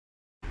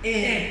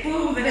e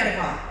pū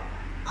verepa,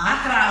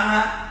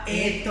 akaranga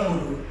e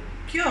toru.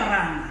 Kia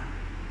ora.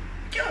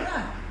 Kia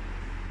ora.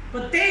 Ko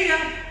teia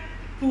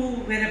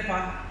pū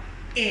verepa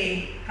e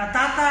ka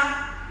tata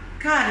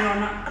kāre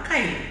ona a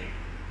kairo.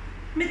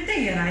 Me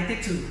teia rai te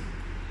tū.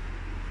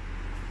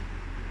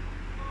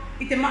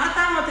 I te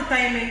maatanga o te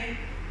taime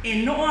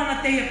e noo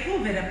ana teia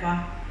pū verepa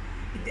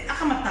i te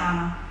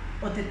akamatanga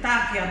o te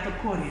tākia to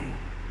kōrero.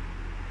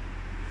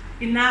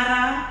 I nā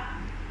rā,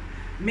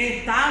 me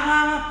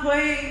tānganga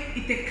koe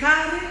i te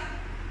kāre,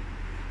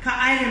 ka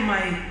aere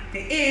mai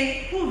te e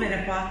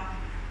pūwerepa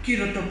ki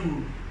roto pū.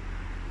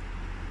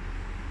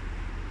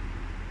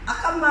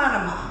 Aka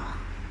maramaa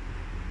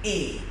e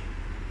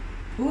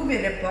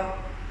pūwerepa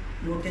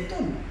no te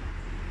tonu.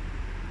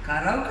 Ka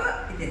rauka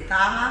i te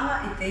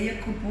tānganga i te ia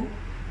kupu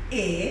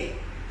e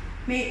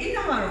me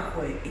ina maro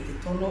koe i te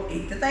tono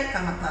i te tai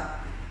tangata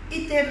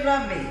i te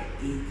rave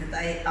i te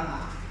tai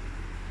anga.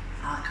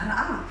 Ākara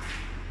anga.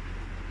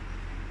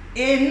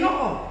 E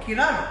noo ki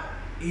raro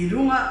i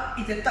runga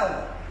i te tau.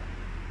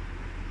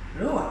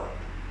 Rua,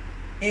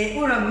 e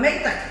ura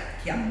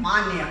meitaki ki a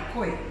mānea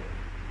koe.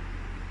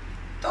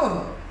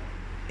 Toru,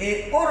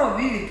 e oro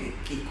viviki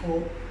ki ko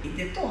i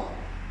te toa.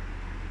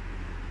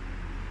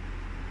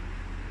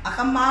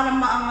 Aka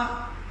māramaanga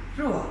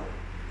rua.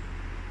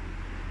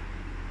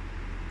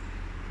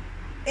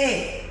 E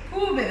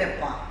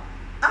pūwerepa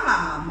anga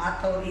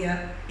mātou ia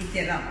i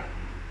te rama.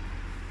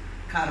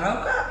 Ka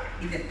rauka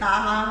i te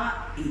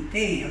tānganga i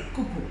te ia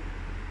kupu.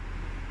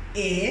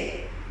 E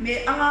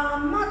me anganga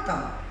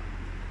mātou.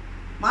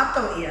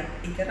 Mātou ia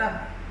i te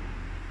rama.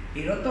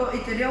 I roto i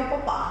te reo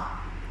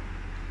papa,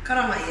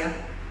 karama ia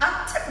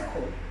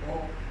atypical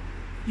or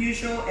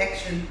usual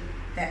action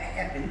that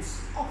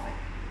happens often.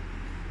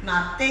 Nā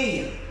te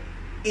ia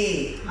e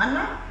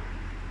hana,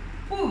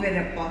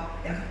 pūwerepa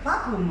e ka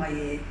pāpū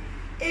mai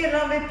e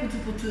rawe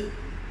putu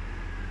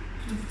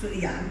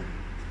i ana.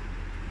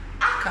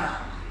 Akara.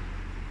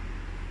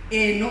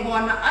 E noo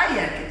ana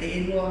aia ki te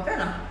enua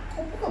vera,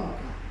 ko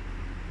pukapuka.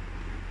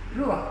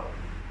 Rua,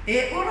 e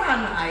ora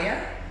ana aia,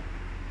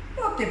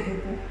 o te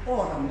pupu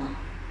orama.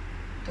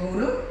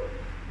 Toru,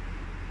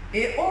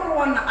 e oro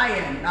ana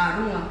aia nā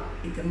runga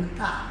i te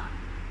mata.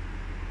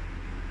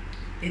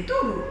 E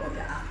toru o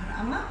te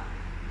akaranga,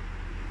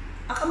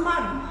 aka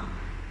marama.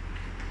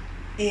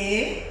 E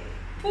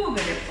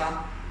pūwerepa,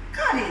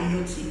 kāre i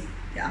oti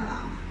te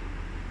anganga.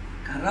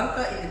 Ka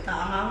rauka i te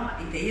tānganga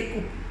i te ia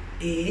kupu.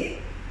 E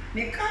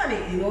me kāre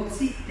i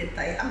oti te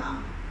tai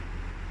anganga.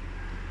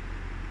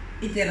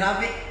 I te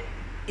rave,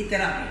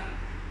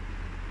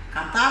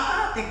 Ka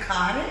tata te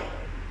kāre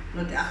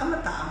no te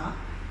akamataanga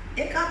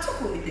e ka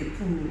tuku i te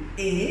pū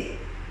e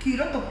ki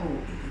roto pū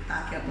i te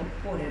tākia to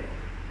kōrero.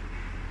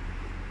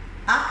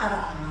 Ākara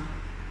anga.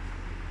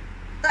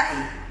 Tai,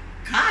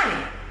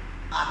 kāre,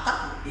 a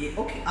tapu e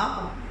oki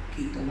ako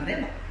ki tonga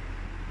rewa.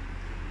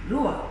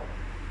 Rua,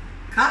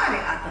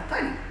 kāre a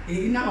Tatari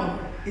e inao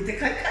i te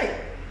kaikai.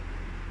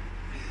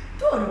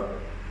 Toru,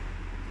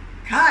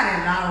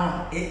 kāre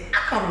rāua e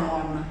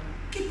akaroana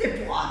ki te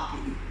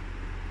poati.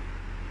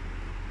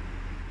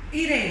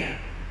 I reira,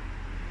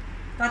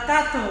 tā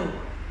tātou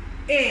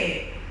e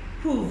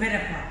pū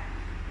verepa.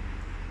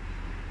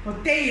 Ko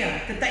teia,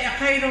 te tai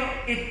akairo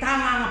e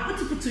tānganga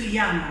putu i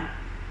ana.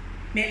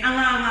 Me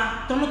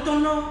anganga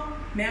tono,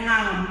 me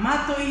anganga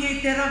mato i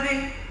te rave,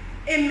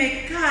 e me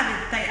kāre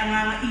te tai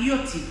anganga i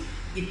oti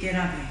i te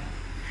rave.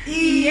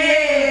 I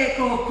e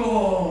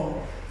koko!